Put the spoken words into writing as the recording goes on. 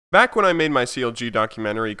Back when I made my CLG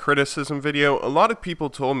documentary criticism video, a lot of people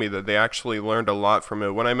told me that they actually learned a lot from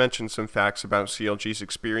it when I mentioned some facts about CLG's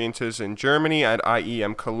experiences in Germany at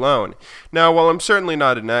IEM Cologne. Now, while I'm certainly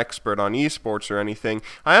not an expert on esports or anything,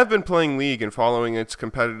 I have been playing League and following its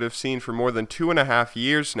competitive scene for more than 2.5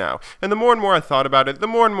 years now, and the more and more I thought about it, the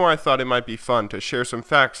more and more I thought it might be fun to share some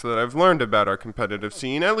facts that I've learned about our competitive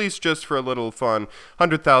scene, at least just for a little fun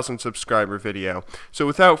 100,000 subscriber video. So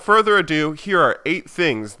without further ado, here are 8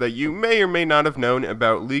 things that you may or may not have known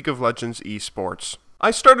about League of Legends esports. I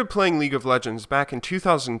started playing League of Legends back in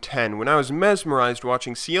 2010 when I was mesmerized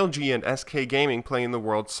watching CLG and SK Gaming play in the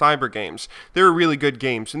World Cyber Games. They were really good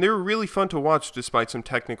games, and they were really fun to watch despite some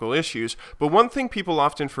technical issues, but one thing people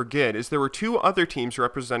often forget is there were 2 other teams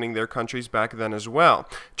representing their countries back then as well.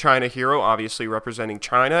 China Hero obviously representing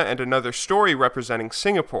China, and another Story representing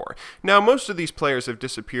Singapore. Now, most of these players have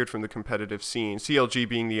disappeared from the competitive scene, CLG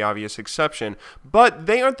being the obvious exception, but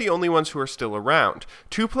they aren't the only ones who are still around.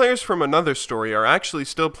 2 players from another Story are actually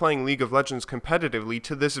still playing League of Legends competitively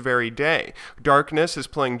to this very day. Darkness is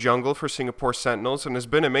playing jungle for Singapore Sentinels and has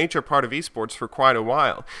been a major part of esports for quite a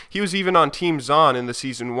while. He was even on Team Zon in the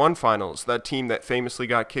Season 1 finals, that team that famously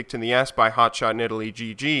got kicked in the ass by Hotshot in Italy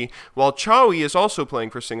GG, while Chaui is also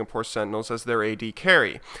playing for Singapore Sentinels as their AD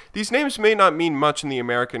carry. These names may not mean much in the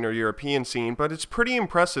American or European scene, but it's pretty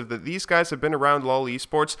impressive that these guys have been around LoL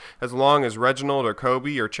esports as long as Reginald or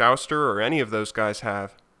Kobe or Chowster or any of those guys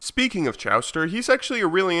have. Speaking of Chowster, he's actually a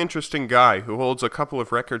really interesting guy who holds a couple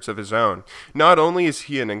of records of his own. Not only is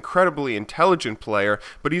he an incredibly intelligent player,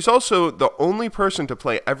 but he's also the only person to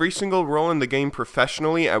play every single role in the game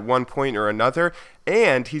professionally at one point or another,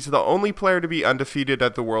 and he's the only player to be undefeated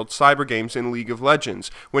at the World Cyber Games in League of Legends,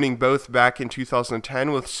 winning both back in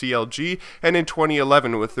 2010 with CLG and in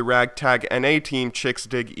 2011 with the ragtag NA team Chicks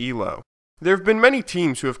Dig Elo. There have been many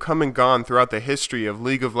teams who have come and gone throughout the history of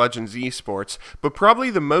League of Legends esports, but probably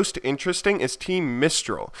the most interesting is Team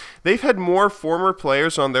Mistral. They've had more former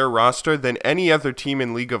players on their roster than any other team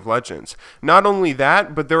in League of Legends. Not only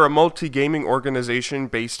that, but they're a multi-gaming organization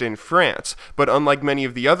based in France. But unlike many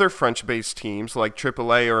of the other French-based teams like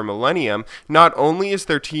AAA or Millennium, not only is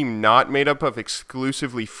their team not made up of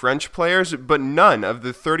exclusively French players, but none of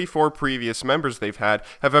the 34 previous members they've had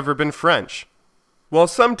have ever been French. While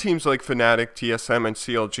some teams like Fnatic, TSM, and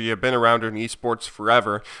CLG have been around in esports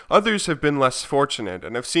forever, others have been less fortunate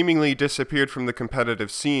and have seemingly disappeared from the competitive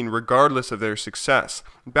scene regardless of their success.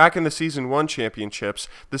 Back in the Season 1 championships,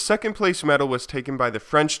 the second place medal was taken by the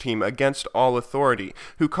French team Against All Authority,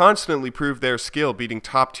 who constantly proved their skill beating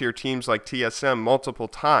top-tier teams like TSM multiple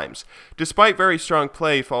times. Despite very strong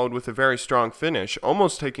play followed with a very strong finish,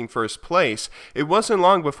 almost taking first place, it wasn't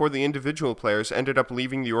long before the individual players ended up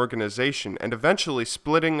leaving the organization and eventually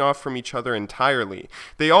splitting off from each other entirely.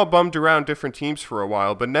 They all bummed around different teams for a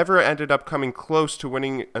while, but never ended up coming close to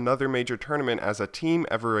winning another major tournament as a team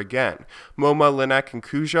ever again. MoMA, Linac, and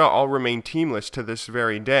Kuja all remain teamless to this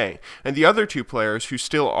very day, and the other 2 players who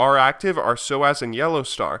still are active are Soaz and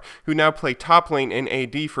Yellowstar, who now play top lane in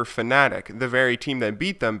AD for Fnatic, the very team that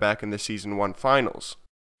beat them back in the Season 1 finals.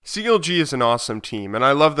 CLG is an awesome team, and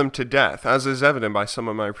I love them to death, as is evident by some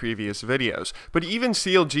of my previous videos, but even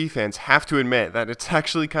CLG fans have to admit that it's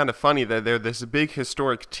actually kind of funny that they're this big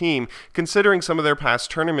historic team, considering some of their past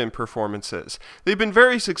tournament performances. They've been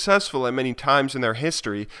very successful at many times in their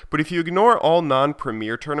history, but if you ignore all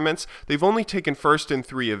non-premier tournaments, they've only taken first in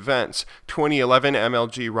 3 events: 2011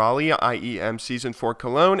 MLG Raleigh, IEM Season 4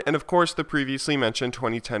 Cologne, and of course the previously mentioned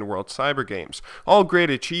 2010 World Cyber Games. All great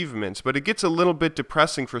achievements, but it gets a little bit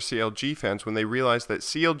depressing for CLG fans when they realize that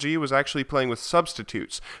CLG was actually playing with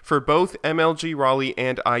substitutes for both MLG Raleigh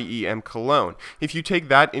and IEM Cologne. If you take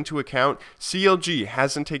that into account, CLG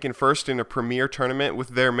hasn't taken first in a premier tournament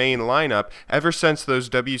with their main lineup ever since those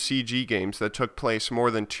WCG games that took place more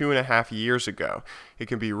than 2.5 years ago. It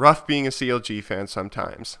can be rough being a CLG fan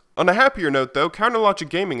sometimes. On a happier note though, Counterlogic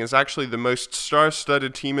Gaming is actually the most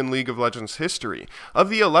star-studded team in League of Legends history. Of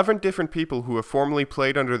the 11 different people who have formerly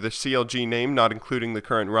played under the CLG name, not including the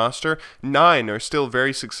current roster, 9 are still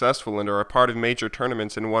very successful and are a part of major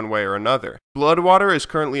tournaments in one way or another. Bloodwater is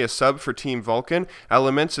currently a sub for Team Vulcan,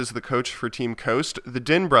 Elements is the coach for Team Coast, the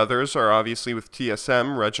Din brothers are obviously with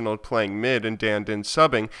TSM, Reginald playing mid and Dan Din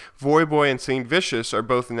subbing, Voyboy and Saint Vicious are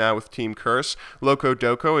both now with Team Curse, Loco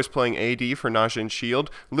Doco is playing AD for Najin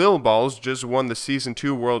Shield, Lil Balls just won the Season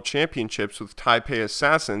 2 World Championships with Taipei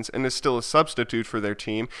Assassins and is still a substitute for their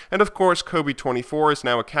team, and of course Kobe24 is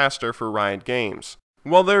now a caster for Riot Games.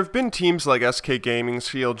 While there have been teams like SK Gaming,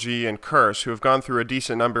 CLG, and Curse who have gone through a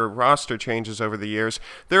decent number of roster changes over the years,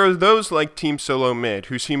 there are those like Team Solo Mid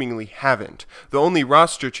who seemingly haven't. The only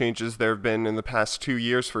roster changes there have been in the past 2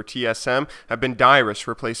 years for TSM have been Dyrus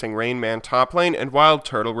replacing Rainman top lane and Wild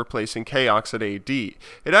Turtle replacing Chaox at AD.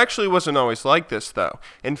 It actually wasn't always like this though.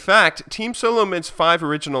 In fact, Team Solo Mid's 5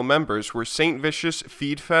 original members were Saint Vicious,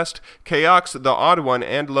 Feedfest, Chaox, the Odd One,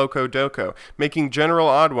 and Loco Doco, making General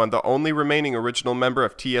Odd One the only remaining original member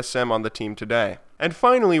of TSM on the team today. And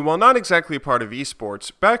finally, while not exactly a part of esports,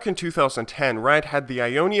 back in 2010, Riot had the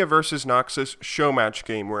Ionia vs Noxus show match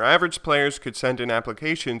game where average players could send in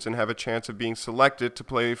applications and have a chance of being selected to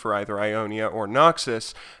play for either Ionia or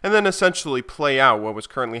Noxus, and then essentially play out what was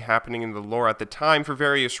currently happening in the lore at the time for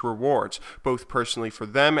various rewards, both personally for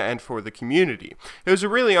them and for the community. It was a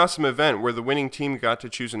really awesome event where the winning team got to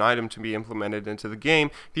choose an item to be implemented into the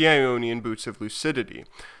game, the Ionian Boots of Lucidity.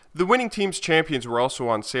 The winning team's champions were also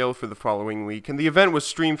on sale for the following week, and the event was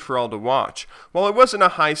streamed for all to watch. While it wasn't a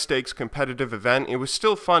high-stakes competitive event, it was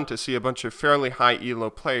still fun to see a bunch of fairly high elo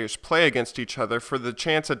players play against each other for the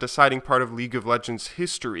chance at deciding part of League of Legends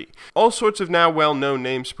history. All sorts of now well-known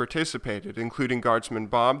names participated, including Guardsman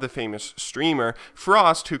Bob, the famous streamer,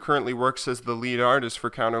 Frost, who currently works as the lead artist for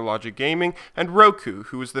Counter Logic Gaming, and Roku,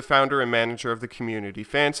 who is the founder and manager of the community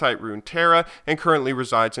fan site Runeterra and currently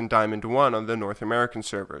resides in Diamond 1 on the North American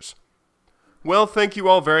servers. Well, thank you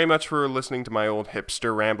all very much for listening to my old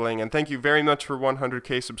hipster rambling, and thank you very much for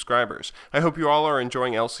 100k subscribers. I hope you all are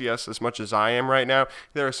enjoying LCS as much as I am right now.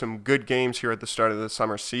 There are some good games here at the start of the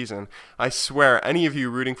summer season. I swear, any of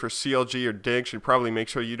you rooting for CLG or DIG should probably make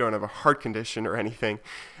sure you don't have a heart condition or anything.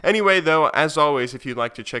 Anyway, though, as always, if you'd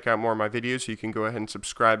like to check out more of my videos, you can go ahead and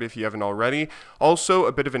subscribe if you haven't already. Also,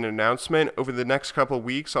 a bit of an announcement, over the next couple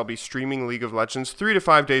weeks, I'll be streaming League of Legends 3 to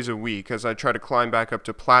 5 days a week as I try to climb back up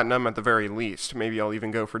to Platinum at the very least. Maybe I'll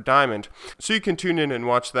even go for Diamond. So you can tune in and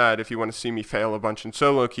watch that if you want to see me fail a bunch in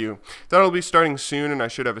solo queue. That'll be starting soon, and I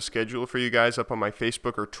should have a schedule for you guys up on my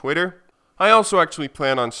Facebook or Twitter. I also actually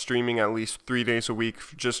plan on streaming at least 3 days a week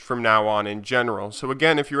just from now on in general. So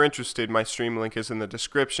again, if you're interested, my stream link is in the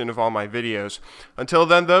description of all my videos. Until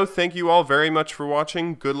then though, thank you all very much for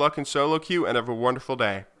watching, good luck in solo queue, and have a wonderful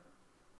day.